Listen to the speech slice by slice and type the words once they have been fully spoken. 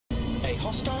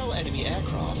hostile enemy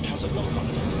aircraft has a lock on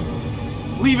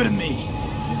us. Leave it to me.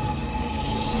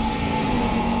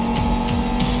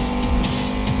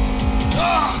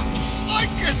 Why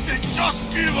can't they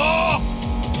just give up?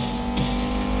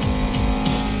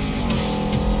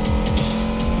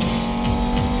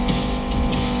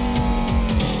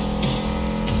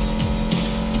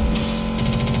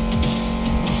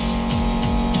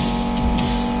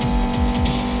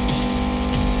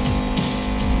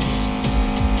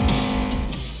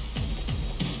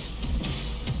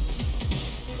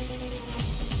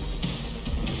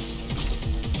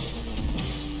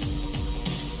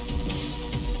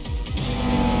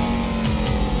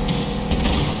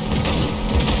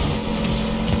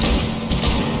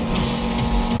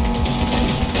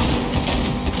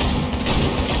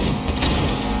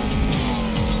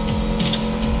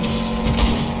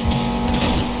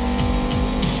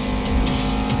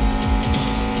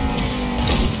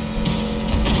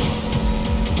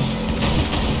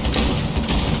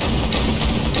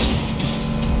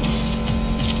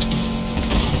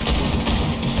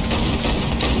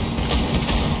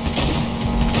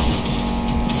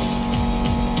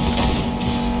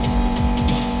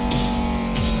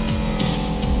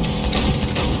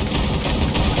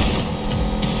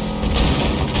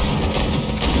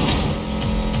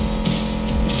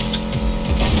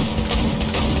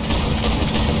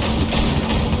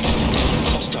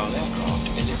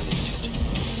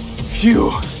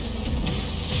 Phew.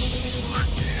 What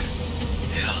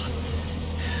the hell?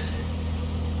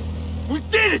 We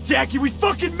did it, Jackie! We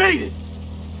fucking made it!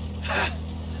 I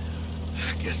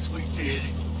guess we did.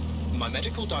 My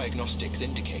medical diagnostics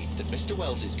indicate that Mr.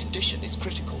 Wells's condition is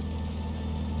critical.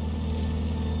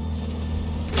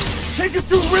 Take us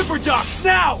to Ripper Dock,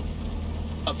 now!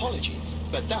 Apologies,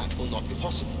 but that will not be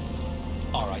possible.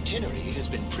 Our itinerary has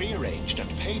been pre-arranged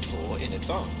and paid for in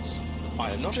advance.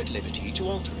 I am not at liberty to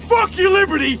alter it. Fuck your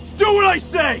liberty! Do what I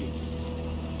say!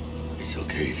 It's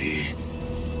okay, V.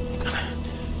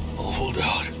 Oh, hold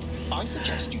out. I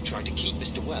suggest you try to keep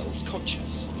Mr. Wells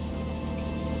conscious.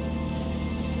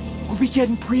 We'll be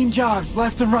getting preem jobs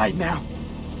left and right now.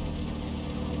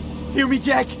 Hear me,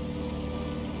 Jack?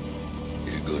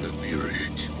 You're gonna be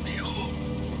rich, mijo.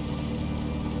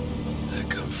 I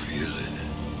can feel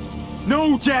it.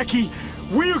 No, Jackie!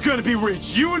 We're gonna be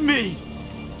rich, you and me!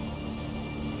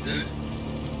 The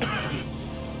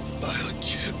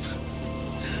biochip.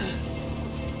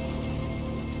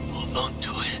 Hold on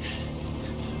to it.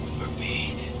 For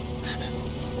me.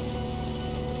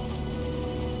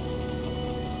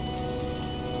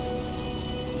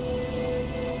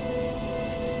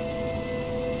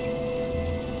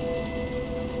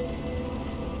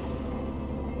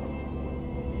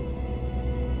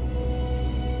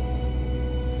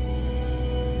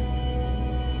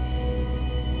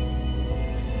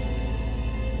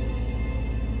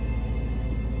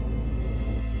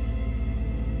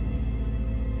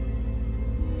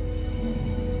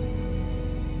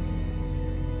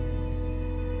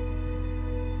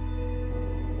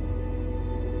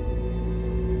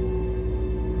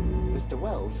 Mr.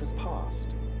 Wells has passed.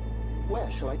 Where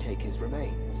shall I take his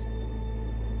remains?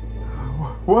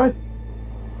 What?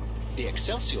 The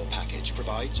Excelsior package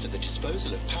provides for the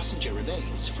disposal of passenger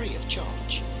remains free of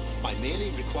charge. I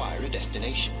merely require a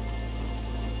destination.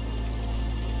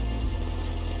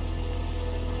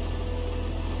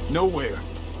 Nowhere.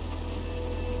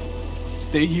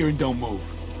 Stay here and don't move.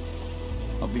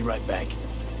 I'll be right back.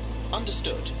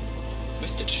 Understood.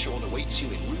 Mr. Deshawn awaits you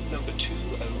in room number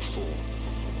 204.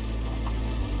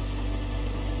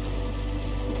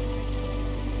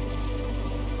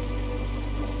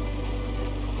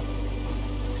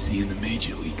 See you in the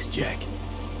major leagues, Jack.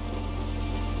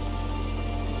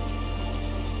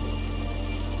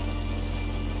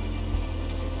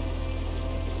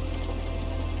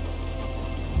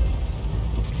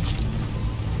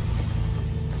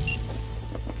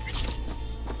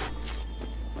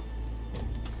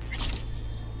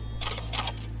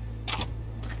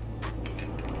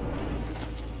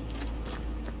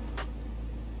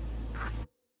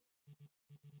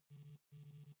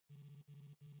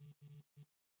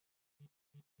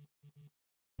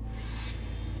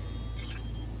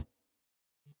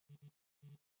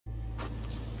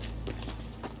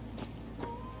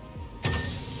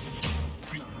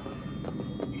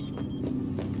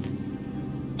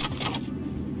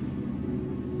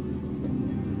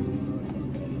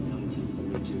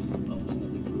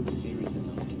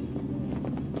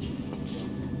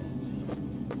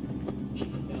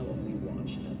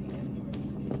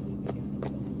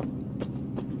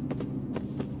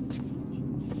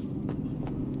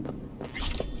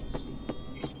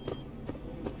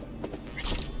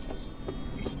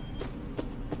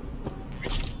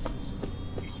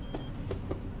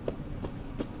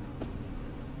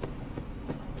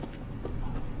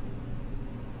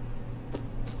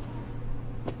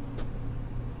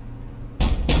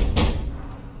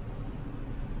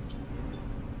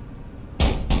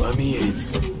 Let me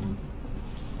in.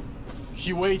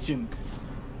 He waiting.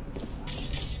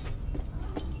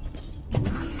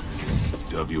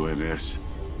 WNS,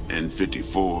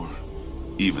 N54,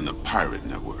 even the pirate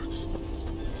networks.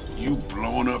 You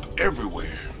blowing up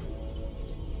everywhere.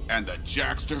 And the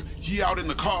Jackster, he out in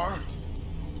the car?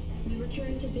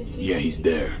 Yeah, he's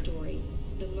there.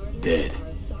 Dead.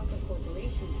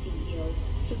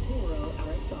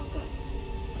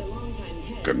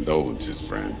 Condolences,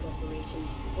 friend.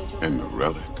 And the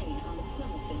relic.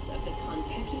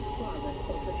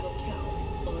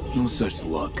 No such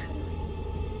luck.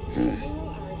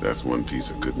 That's one piece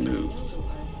of good news.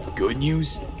 Good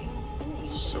news?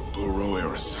 Saburo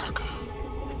Arasaka.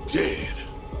 Dead.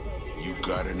 You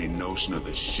got any notion of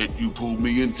the shit you pulled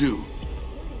me into?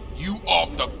 You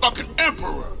off the fucking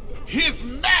Emperor! His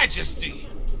Majesty!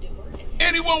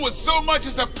 Anyone with so much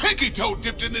as a pinky toe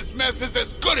dipped in this mess is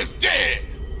as good as dead!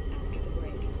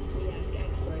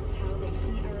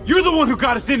 You're the one who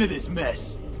got us into this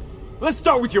mess! Let's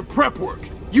start with your prep work.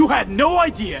 You had no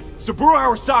idea Saburo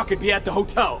Arasaka'd be at the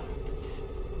hotel.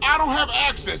 I don't have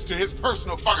access to his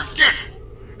personal fucking schedule.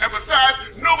 And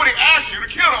besides, nobody asked you to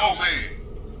kill the old man.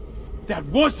 That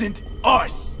wasn't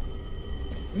us!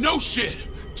 No shit!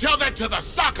 Tell that to the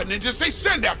soccer ninjas they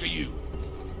send after you!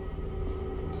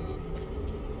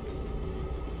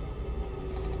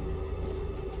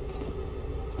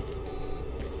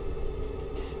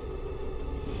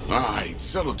 Alright,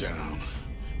 settle down.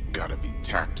 Gotta be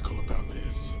tactical about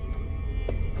this.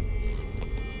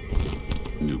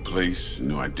 New place,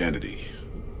 new identity.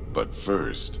 But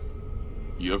first,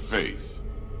 your face.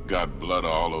 Got blood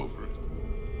all over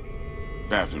it.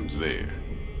 Bathroom's there.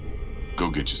 Go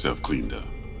get yourself cleaned up.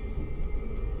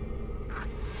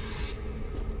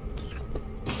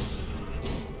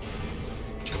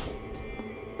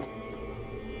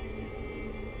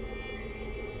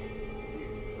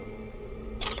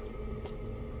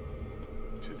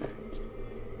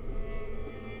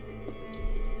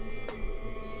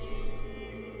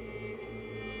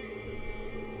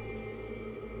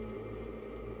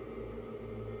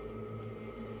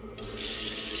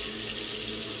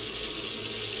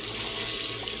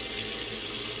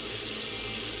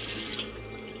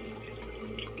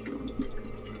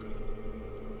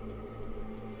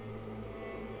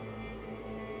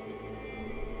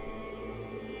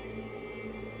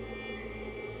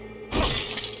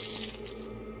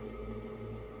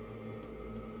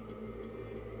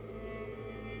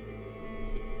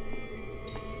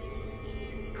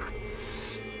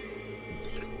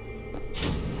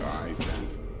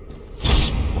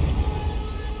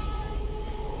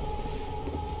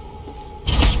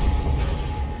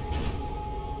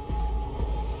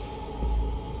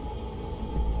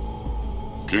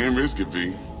 Can't risk it,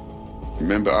 V.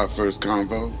 Remember our first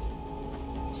convo?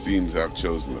 Seems I've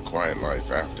chosen the quiet life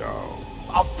after all.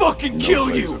 I'll fucking No kill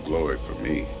place you! of glory for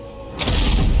me.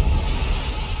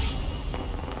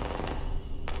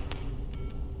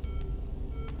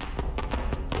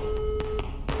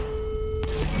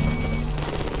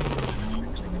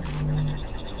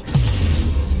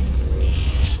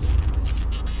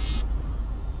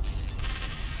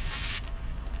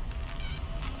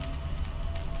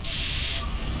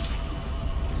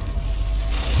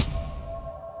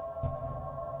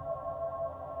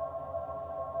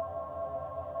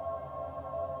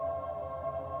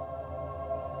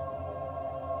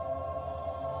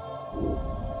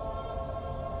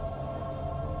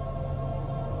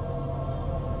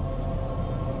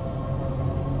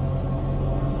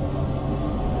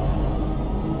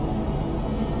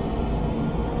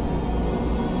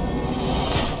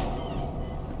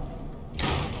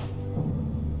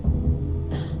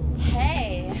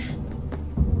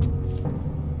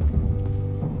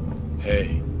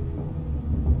 Hey.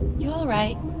 You all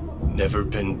right? Never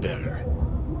been better.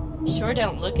 Sure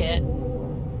don't look it.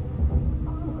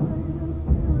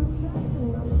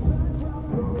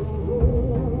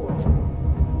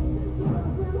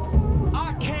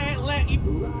 I can't let you...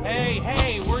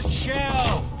 Hey, we're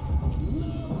chill.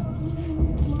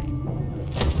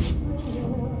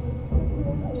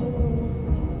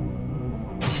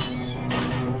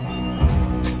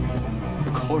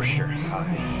 Of course you're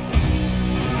high.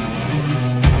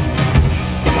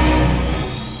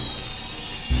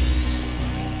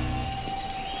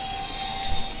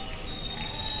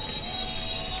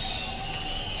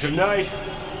 Tonight,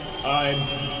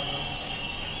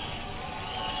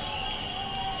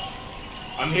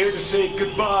 I'm here to say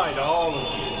goodbye to all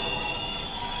of you.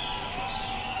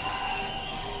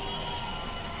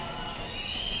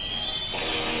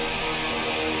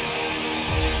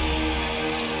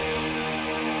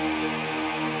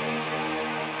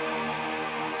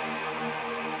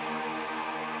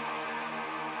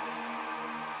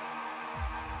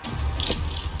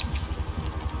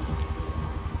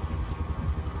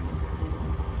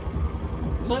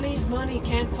 money,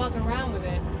 can't fuck around with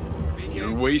it.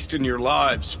 You're wasting your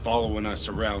lives following us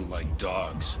around like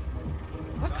dogs.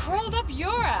 What crawled up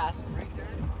your ass?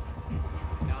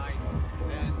 Nice.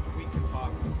 Then we can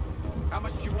talk. How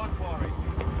much do you want for it?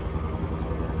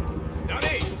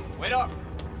 Johnny, wait up.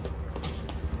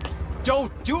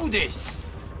 Don't do this!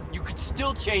 You could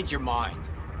still change your mind.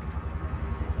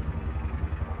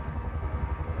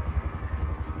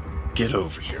 Get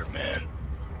over here, man.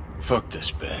 Fuck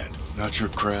this band. Not your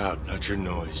crowd, not your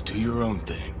noise. Do your own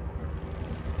thing.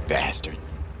 Bastard.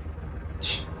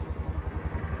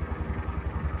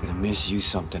 Gonna miss you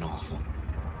something awful.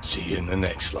 See you in the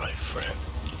next life, friend.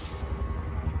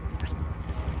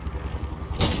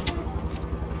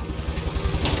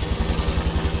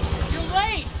 You're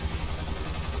late!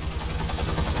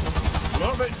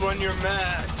 Love it when you're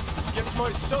mad. Gets my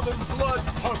southern blood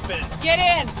pumping. Get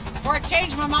in, or I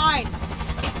change my mind.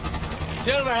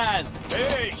 Silverhand!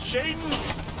 Hey, Shaden!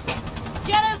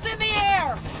 Get us in the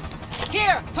air!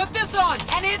 Here, put this on,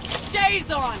 and it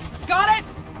stays on. Got it?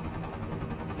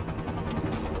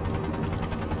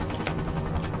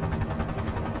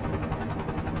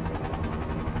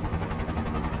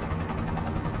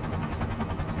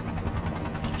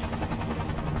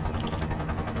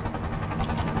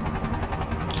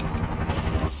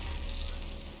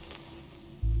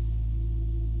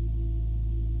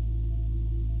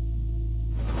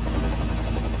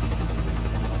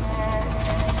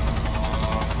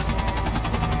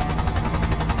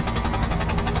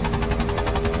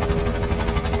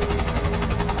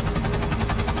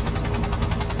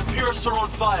 Are on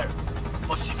fire.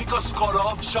 Pacifica's cut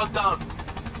off, shut down.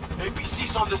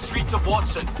 APC's on the streets of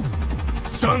Watson.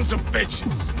 Sons of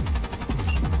bitches!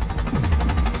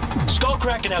 Skull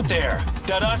cracking out there.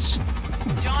 That us?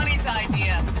 Johnny's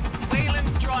idea.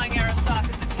 Wayland's drawing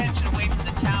Arasaka's attention away from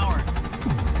the tower.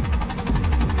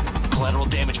 Collateral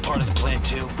damage part of the plan,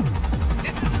 too.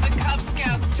 This is the Cub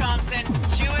Scouts, Thompson.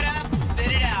 Chew it up,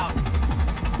 spit it out.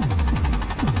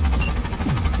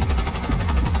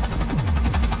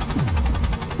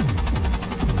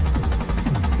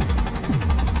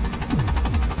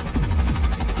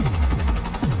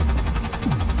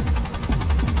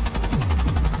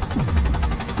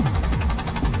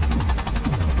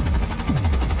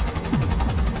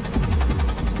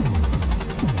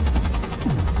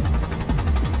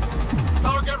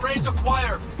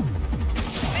 Acquired.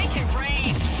 Make it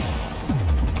rain.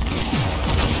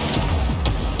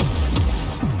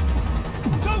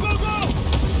 Go, go, go!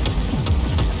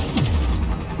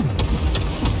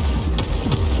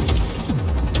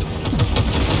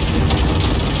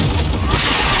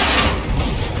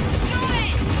 Johnny!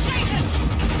 Jason!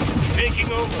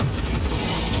 Taking over.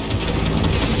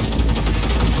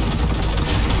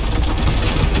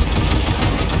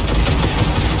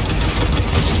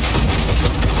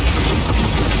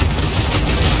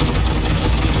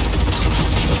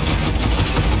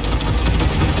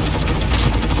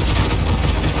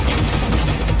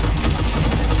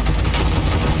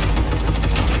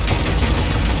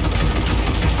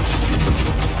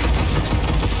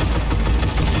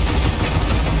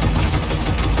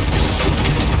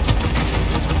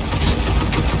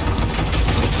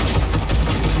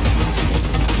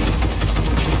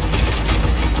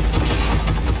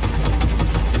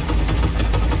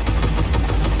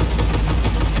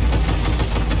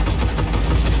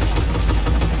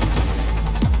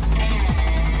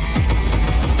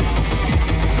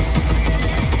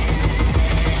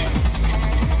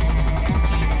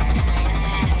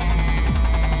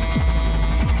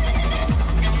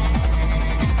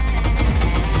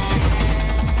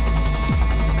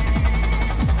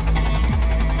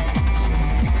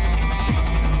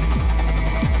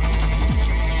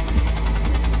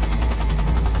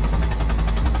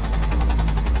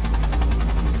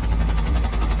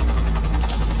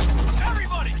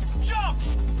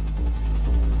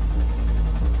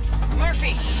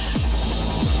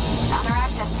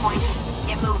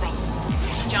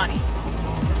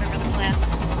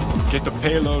 Get the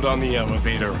payload on the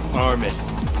elevator, arm it,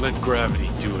 let gravity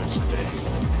do its thing.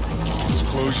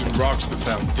 Explosion rocks the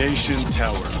foundation,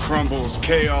 tower crumbles,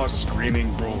 chaos,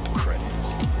 screaming, roll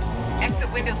credits. Exit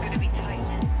window's gonna be tight.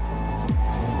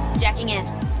 Jacking in.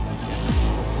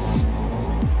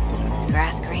 Is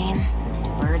grass green? Do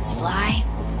birds fly?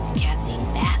 Do cats eat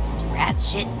bats? Do rats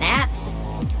shit gnats?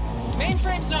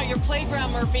 Mainframe's not your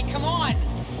playground, Murphy. Come on.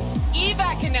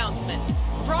 Evac announcement.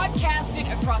 Broadcast it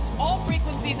across all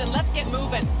frequencies and let's get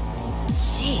moving.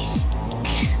 Sheesh.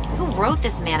 Who wrote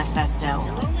this manifesto?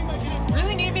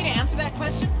 Really need me to answer that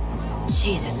question?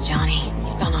 Jesus, Johnny.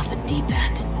 You've gone off the deep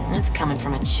end. That's coming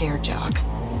from a chair jock.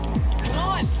 Come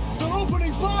on! They're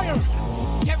opening fire!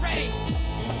 Get ready!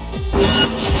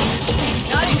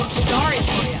 Not even sorry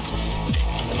for you.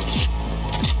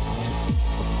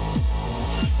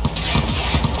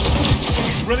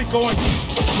 He's really going.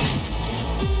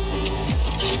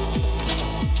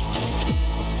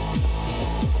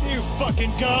 You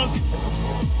fucking gunk!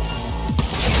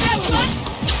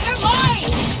 They're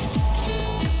mine!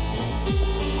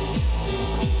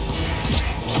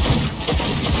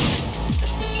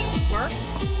 Work?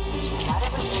 She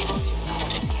started with labels, she started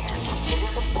with care.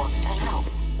 Proceeded with forks and help.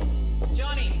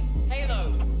 Johnny,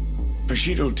 Halo.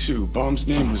 Bushido 2, bomb's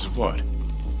name was what?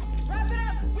 Wrap it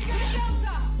up! We got a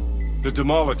Delta! The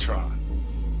Demolitron.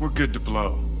 We're good to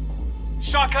blow.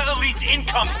 Shaka Elite's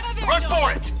incoming! Run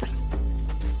for it!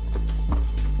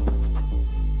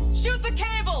 Shoot the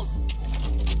cables!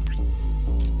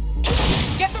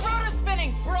 Get the rotor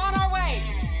spinning! We're on our way!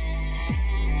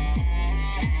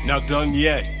 Not done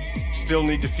yet. Still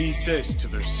need to feed this to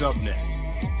their subnet.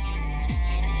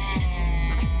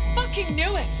 Fucking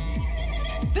knew it!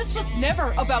 This was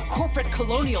never about corporate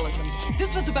colonialism.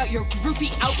 This was about your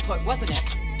groupie output, wasn't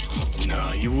it?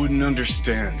 No, you wouldn't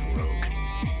understand, Rogue.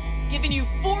 Giving you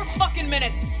 4 fucking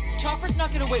minutes. Chopper's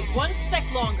not gonna wait 1 sec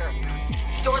longer.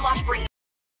 Door lock breach.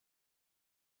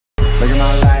 Look at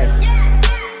my life,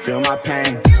 feel my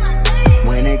pain.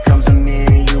 When it comes to me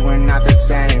and you, we're not the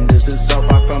same. This is so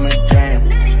far from a game.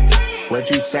 What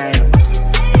you saying?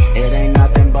 It ain't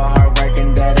nothing but hard work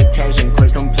and dedication.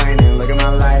 Quit complaining, look at my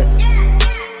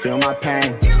life, feel my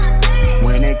pain.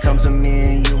 When it comes to me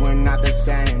and you, we're not the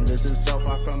same.